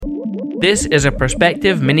This is a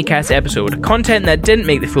prospective minicast episode, content that didn't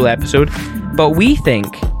make the full episode, but we think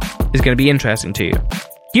is going to be interesting to you.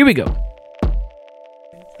 Here we go.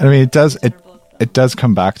 I mean, it does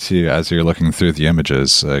come back to you as you're looking through the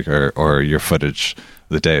images, like, or your footage of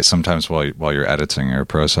the day. Sometimes while you're editing or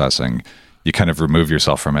processing, you kind of remove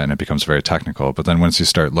yourself from it and it becomes very technical. But then once you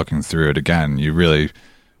start looking through it again, you really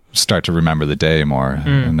start to remember the day more,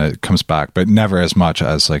 and it comes back, but never as much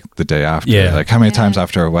as like the day after. Yeah. Like how many times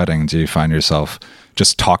after a wedding do you find yourself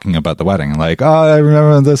just talking about the wedding? Like, oh, I remember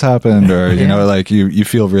when this happened, or, you know, like you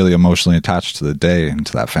feel really emotionally attached to the day and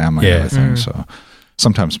to that family and everything. So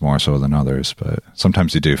sometimes more so than others, but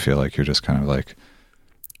sometimes you do feel like you're just kind of like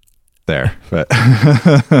there. But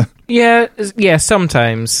Yeah,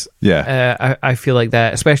 sometimes. Yeah. I feel like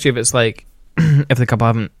that, especially if it's like, if the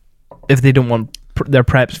couple if they don't want their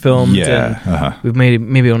preps filmed, and we've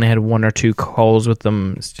maybe only had one or two calls with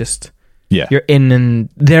them. It's just, you're in and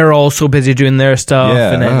they're all so busy doing their stuff,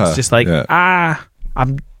 and then it's just like, I'm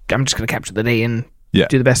just going to capture the day and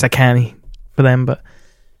do the best I can for them. But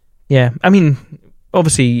yeah, I mean,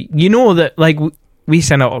 obviously, you know that, like, we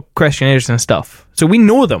send out questionnaires and stuff, so we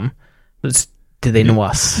know them, but do they know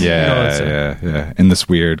us? Yeah. In this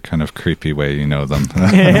weird kind of creepy way, you know them.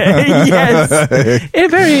 Yes,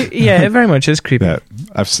 it very much is creepy. Yeah.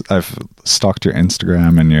 I've stalked your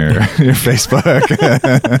Instagram and your Facebook.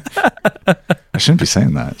 I shouldn't be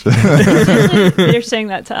saying that. They're saying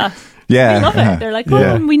that to us. Yeah, they love it. They're like,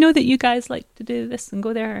 we know that you guys like to do this and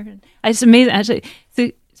go there. And it's amazing, actually.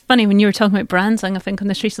 It's funny when you were talking about branding, I think, on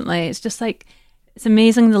this recently. It's just like, it's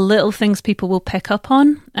amazing the little things people will pick up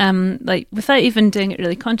on, like without even doing it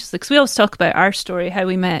really consciously. Because we always talk about our story, how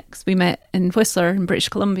we met, because we met in Whistler in British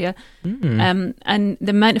Columbia. And the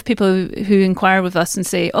amount of people who inquire with us and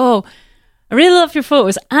say, oh, I really love your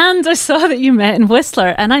photos, and I saw that you met in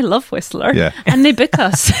Whistler, and I love Whistler, and they book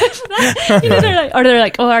us. You know, they're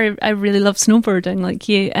like, oh, I really love snowboarding, like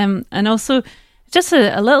you. And also, just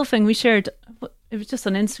a little thing we shared. It was just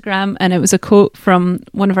on Instagram, and it was a quote from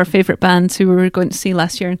one of our favourite bands who we were going to see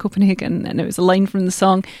last year in Copenhagen, and it was a line from the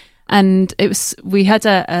song. And we had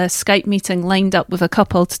a Skype meeting lined up with a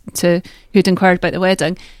couple who'd inquired about the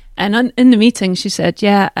wedding. And in the meeting, she said,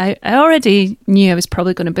 I already knew I was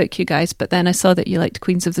probably going to book you guys, but then I saw that you liked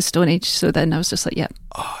Queens of the Stone Age, so then I was just like,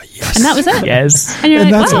 Oh, yes. And that was it. Yes. And you're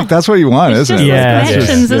and like, that's wow. like, that's what you want, isn't it? Yeah.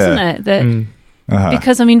 Connections, isn't it? That...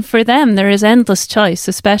 Because, I mean, for them, there is endless choice,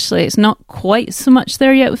 especially. It's not quite so much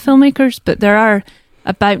there yet with filmmakers, but there are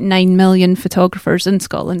about 9 million photographers in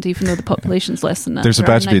Scotland, even though the population's less than that. There's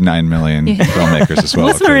about to be 9 million filmmakers as well.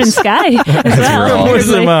 Most are in Skye as well. There's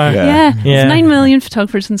 9 million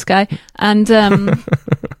photographers in Skye. And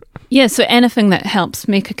so anything that helps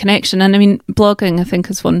make a connection. And I mean, blogging, I think,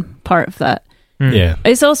 is one part of that. Yeah,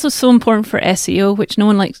 it's also so important for SEO, which no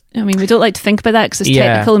one likes. I mean, we don't like to think about that because it's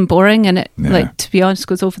technical and boring, and it, like, to be honest,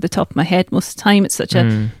 goes over the top of my head most of the time. It's such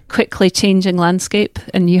a quickly changing landscape,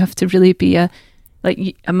 and you have to really be a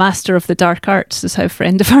master of the dark arts, is how a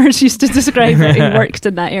friend of ours used to describe it, who worked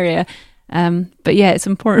in that area. But yeah, it's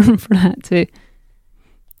important for that too.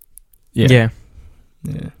 Yeah,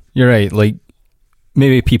 you're right. Like,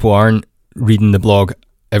 maybe people aren't reading the blog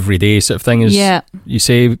every day, sort of thing. Is you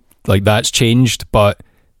say. Like, that's changed, but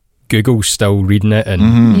Google's still reading it,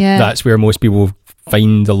 and that's where most people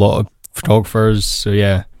find a lot of photographers.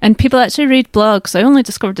 So and people actually read blogs. I only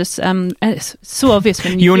discovered this. It's so obvious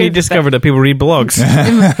when you only discovered that people read blogs.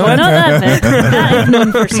 Well, not that bit. That I've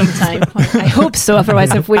known for some time. I hope so.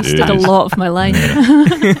 Otherwise, I've wasted a lot of my life,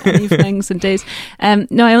 evenings and days.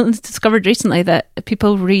 No, I only discovered recently that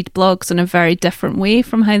people read blogs in a very different way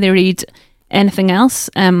from how they read anything else.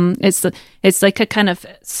 It's like a kind of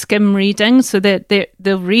skim reading, so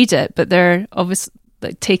they'll read it, but they're obviously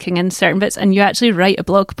like taking in certain bits, and you actually write a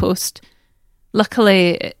blog post.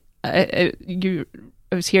 Luckily, I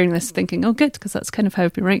was hearing this thinking, oh good, because that's kind of how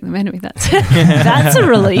I've been writing them anyway. That's a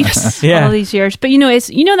relief. All these years. But it's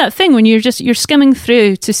that thing when you're skimming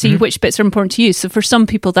through to see which bits are important to you. So for some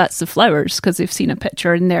people that's the flowers, because they've seen a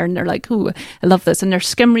picture in there and they're like, oh, I love this, and they're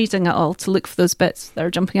skim reading it all to look for those bits that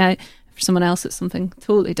are jumping out. For someone else, it's something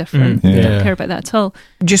totally different. They don't care about that at all.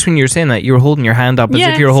 Just when you were saying that, you were holding your hand up as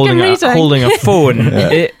if you were holding a phone.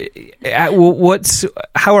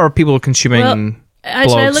 How are people consuming blogs?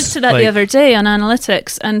 Actually, I looked at that the other day on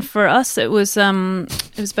analytics, and for us, it was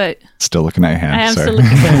about. Still looking at your hand. I am still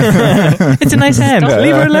looking at it. It's a nice hand.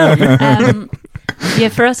 Leave her alone.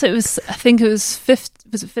 For us, it was. I think it was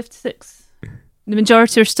 56. The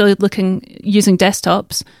majority are still using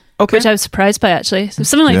desktops. which I was surprised by actually. So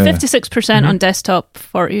something like 56% on desktop,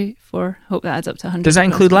 44. Hope that adds up to 100. Does that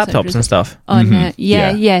include laptops and stuff? On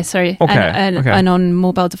sorry. Okay. And on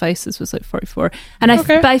mobile devices was like 44. And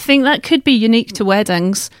but I think that could be unique to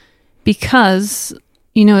weddings because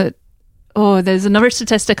there's another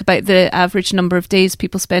statistic about the average number of days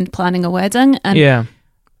people spend planning a wedding, and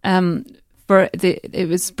it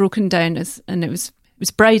was broken down and it was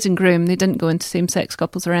bride and groom. They didn't go into same-sex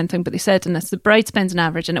couples or anything, but they said in this, the bride spends an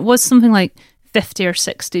average, and it was something like 50 or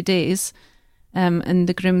 60 days, and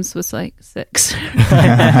the groom's was like 6.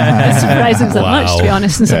 It's surprising that much, to be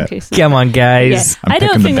honest, in some cases. Come on, guys. I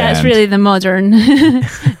don't think that's really the modern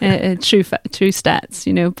true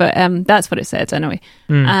stats, but that's what it said anyway.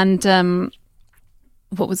 And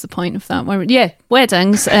what was the point of that?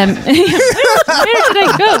 Weddings. Where did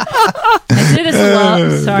I go? I do this a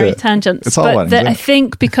lot. Sorry, tangents. It's all weddings, I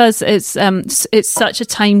think because it's such a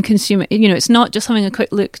time consuming. It's not just having a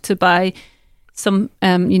quick look to buy some,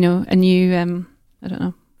 a new, I don't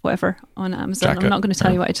know, whatever on Amazon. Jacket. I'm not going to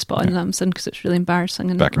tell you what I just bought on Amazon because it's really embarrassing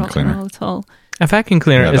and not rock and roll at all. A vacuum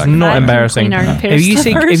cleaner is not embarrassing. If you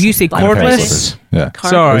say cordless,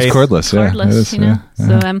 sorry, it's cordless.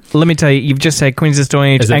 So let me tell you, you've just said Queen's Stone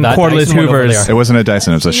Age and cordless Hoovers. It wasn't a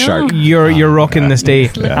Dyson; it was a Shark. You're rocking this day.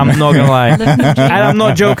 I'm not gonna lie, and I'm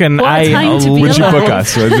not joking. Would you book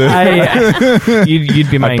us? You'd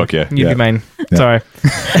be mine. I'd book you. You'd be mine. Sorry.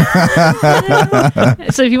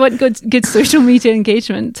 So if you want good social media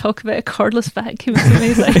engagement, talk about a cordless vacuum. It's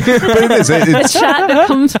amazing. But it is. The chat that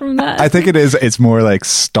comes from that. I think it is. It's more like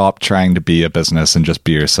stop trying to be a business and just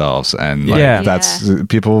be yourselves. And that's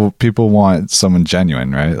people want someone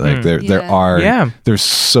genuine, right? Like there's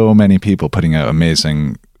so many people putting out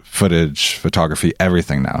amazing footage, photography,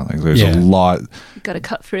 everything now. Like there's a lot. You've got to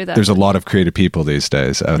cut through that. There's a lot of creative people these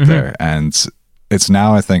days out there, and it's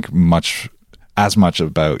now I think as much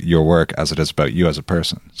about your work as it is about you as a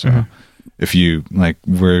person. So if you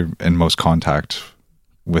we're in most contact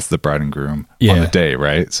with the bride and groom on the day,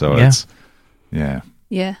 right? So it's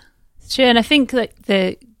sure. And I think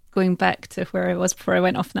that going back to where I was before I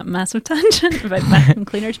went off on that massive tangent about vacuum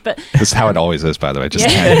cleaners, but that's how it always is, by the way. Just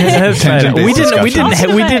we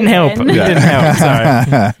didn't help. Sorry.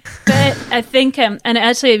 But I think, and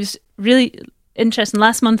actually, it was really interesting.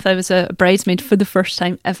 Last month, I was a bridesmaid for the first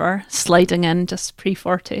time ever, sliding in just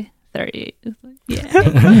pre-40, 38. But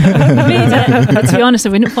to be honest, I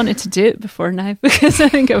wouldn't have wanted to do it before now because I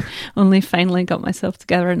think I've only finally got myself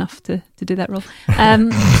together enough to do that role.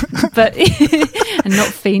 But and not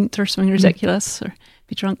faint or something ridiculous or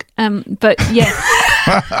be drunk. But yeah.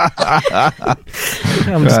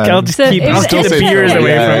 I'll just keep the beers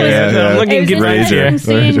away from you. I'm looking good rager. I'm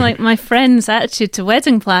seeing my friend's attitude to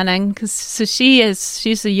wedding planning because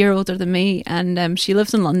she's a year older than me and she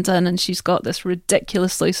lives in London and she's got this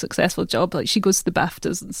ridiculously successful job. Like she goes to the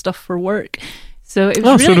BAFTAs and stuff for work. So it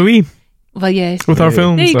was so do we. Well, yeah. With our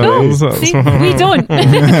films. There you go. See, we don't.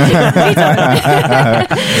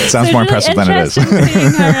 Sounds more impressive than it is.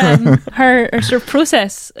 Seeing her sort of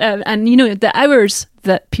process and, the hours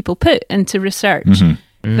that people put into research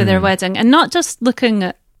for their wedding. And not just looking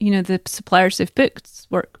at, the suppliers they've booked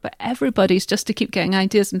work, but everybody's just to keep getting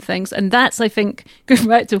ideas and things. And that's, I think, going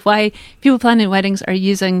back to why people planning weddings are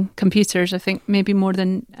using computers, I think maybe more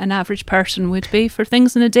than an average person would be for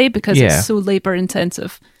things in a day because it's so labour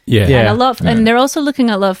intensive. And and they're also looking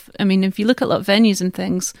at if you look at a lot of venues and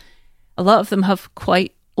things, a lot of them have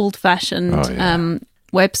quite old fashioned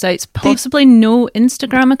websites, possibly no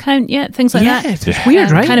Instagram account yet, things like that. It's weird,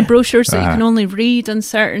 right? Kind of brochures that you can only read on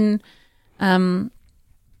certain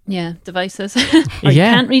devices. Or you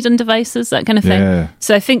can't read on devices, that kind of thing.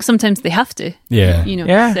 So I think sometimes they have to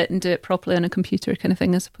sit and do it properly on a computer kind of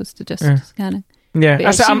thing as opposed to just scanning. Talking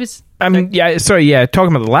about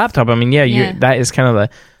the laptop, that is kind of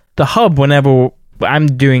the hub whenever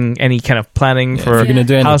I'm doing any kind of planning for if you're going to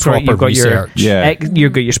do any housework. You've got research.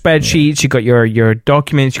 You've got your spreadsheets, you've got your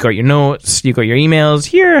documents, you've got your notes, you've got your emails.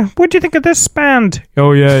 Here, what do you think of this band?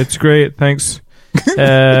 Oh yeah, it's great, thanks.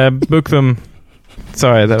 Book them.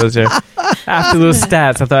 Sorry, that was after those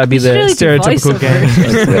stats. I thought I'd be the really stereotypical guy.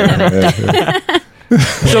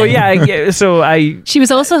 She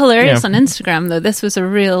was also hilarious on Instagram though. This was a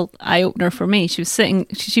real eye-opener for me.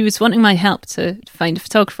 She was wanting my help to find a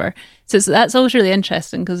photographer. So that's always really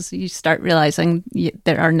interesting because you start realizing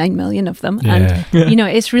there are 9 million of them and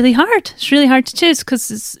it's really hard. It's really hard to choose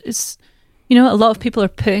because it's you know, a lot of people are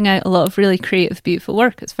putting out a lot of really creative, beautiful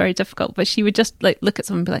work. It's very difficult. But she would just like look at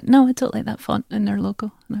someone and be like, no, I don't like that font in their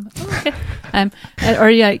logo. And I'm like, oh, okay. Or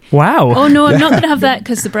you're like, wow. Oh no, I'm not going to have that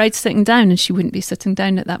because the bride's sitting down, and she wouldn't be sitting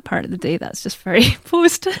down at that part of the day. That's just very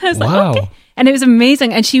forced. I was like, okay. And it was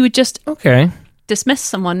amazing. And she would just dismiss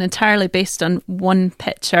someone entirely based on one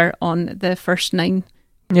picture on the first 9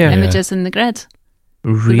 images in the grid.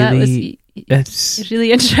 Really? So that was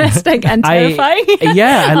really interesting and terrifying.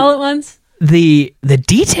 All at once. The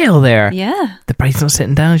detail there. Yeah. The bride's not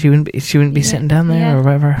sitting down. She wouldn't be sitting down there or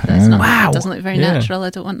whatever. Wow. It doesn't look very natural. I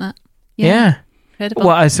don't want that. Yeah. Incredible.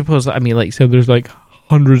 Well, I suppose, I mean, like, so there's like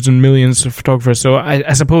hundreds and millions of photographers. So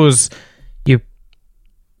I suppose you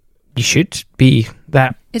should be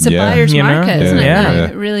that. It's a buyer's market, isn't it? Yeah.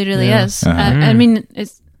 It really, really is. I mean,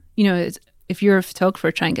 it's, you know, if you're a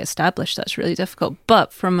photographer trying to get established, that's really difficult.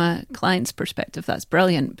 But from a client's perspective, that's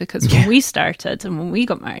brilliant, because when we started and when we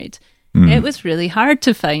got married, it was really hard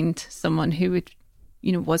to find someone who would,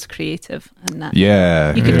 you know, was creative, and that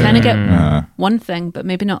you could kind of get one thing, but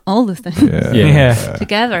maybe not all the things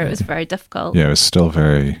together. It was very difficult. Yeah, it was still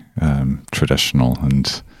very traditional,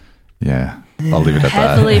 and I'll leave it at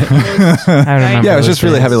heavily that. posed. It was just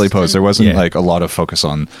really heavily posed. There wasn't like a lot of focus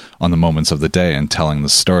on the moments of the day and telling the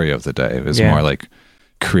story of the day. It was more like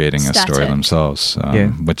creating a story themselves,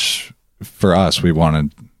 which for us, we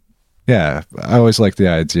wanted. Yeah, I always like the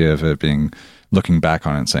idea of it being looking back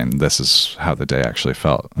on it and saying, this is how the day actually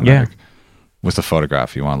felt. And like, with a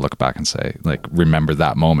photograph, you want to look back and say, like, remember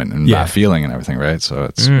that moment and that feeling and everything, right? So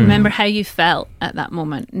it's remember how you felt at that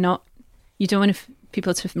moment. Not, you don't want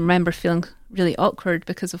people to remember feeling really awkward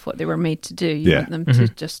because of what they were made to do. You want them to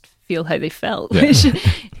just feel how they felt, which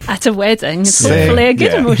at a wedding is hopefully a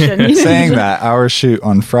good emotion. Saying that, our shoot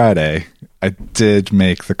on Friday, I did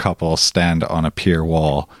make the couple stand on a pier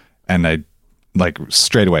wall. And I, like,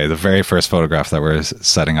 straight away, the very first photograph that we're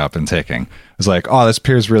setting up and taking was like, oh, this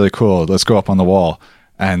pier's really cool. Let's go up on the wall.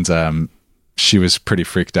 And she was pretty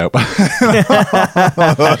freaked out. It'd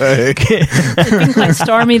been quite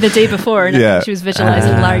stormy the day before, and she was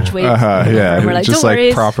visualizing large waves. And we're like, just like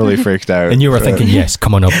worry. Properly freaked out. And you were thinking, yes,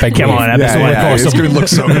 come on up, big come on, it's going to look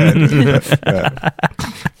so good.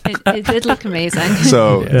 It did look amazing.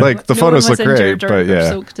 So, like, the photos look great, but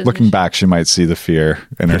looking back, she might see the fear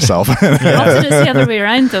in herself. Often it's the other way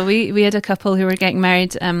around, though. We had a couple who were getting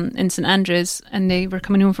married in St Andrews, and they were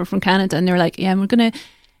coming over from Canada, and they were like, yeah, we're going to,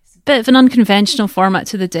 bit of an unconventional format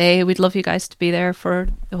to the day. We'd love you guys to be there for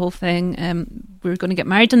the whole thing. We were going to get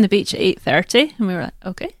married on the beach at 8:30, and we were like,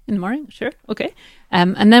 okay, in the morning, sure, okay.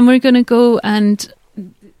 And then we're going to go and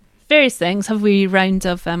various things, have a wee round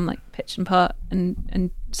of like pitch and pot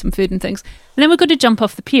and some food and things, and then we're going to jump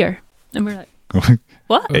off the pier, and we're like,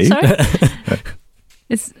 what? Sorry.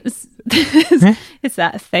 Is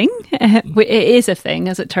that a thing? It is a thing,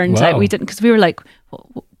 as it turns out. We didn't, because we were like,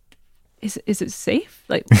 is it safe?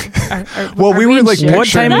 Like, we were like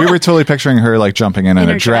picturing, we were totally picturing her like jumping in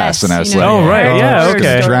a dress, and I was like, oh right,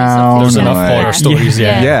 okay, drown. There's enough horror stories,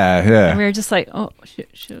 yeah. And we were just like, oh,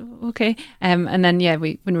 okay. And then when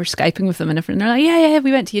we were Skyping with them and everything, they're like, yeah,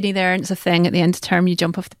 we went to uni there, and it's a thing at the end of term. You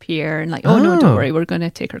jump off the pier, and like, no, don't worry, we're going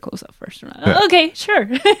to take our clothes off first. Like, okay, sure.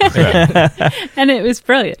 And it was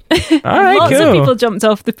brilliant. All right, lots of people jumped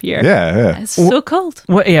off the pier. Yeah. It's so cold.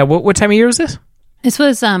 What time of year was this?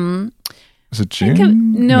 Was it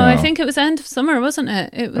June? I think it was end of summer, wasn't it?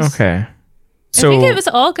 It was okay. So I think it was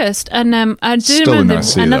August, and I do remember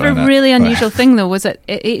another really unusual thing though was at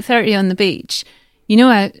 8:30 on the beach. You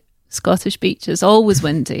know how Scottish beach is always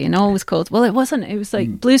windy and always cold. Well, it wasn't. It was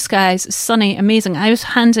like blue skies, sunny, amazing. I was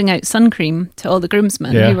handing out sun cream to all the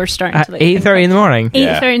groomsmen who were starting to like 8:30 in the morning.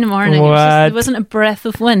 8:30 in the morning. There wasn't a breath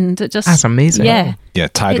of wind. It just that's amazing. Yeah,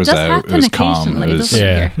 tide was out. It was calm. It was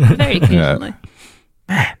very occasionally.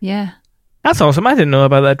 Yeah. That's awesome. I didn't know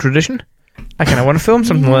about that tradition. I kind of want to film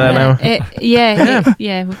something like that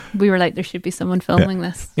now. We were like, there should be someone filming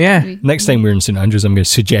this. Yeah. Next time we're in St Andrews, I'm going to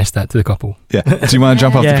suggest that to the couple. Yeah. Do you want to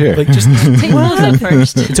jump off the pier? Like, just take those in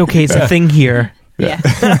first. It's okay. It's a thing here. Yeah.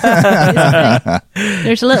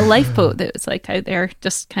 There's a little lifeboat that's like out there,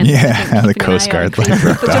 just kind of the Coast Guard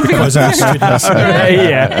lifeboat.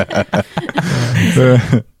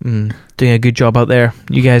 Doing a good job out there,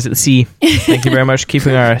 you guys at the sea. Thank you very much for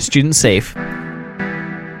keeping our students safe.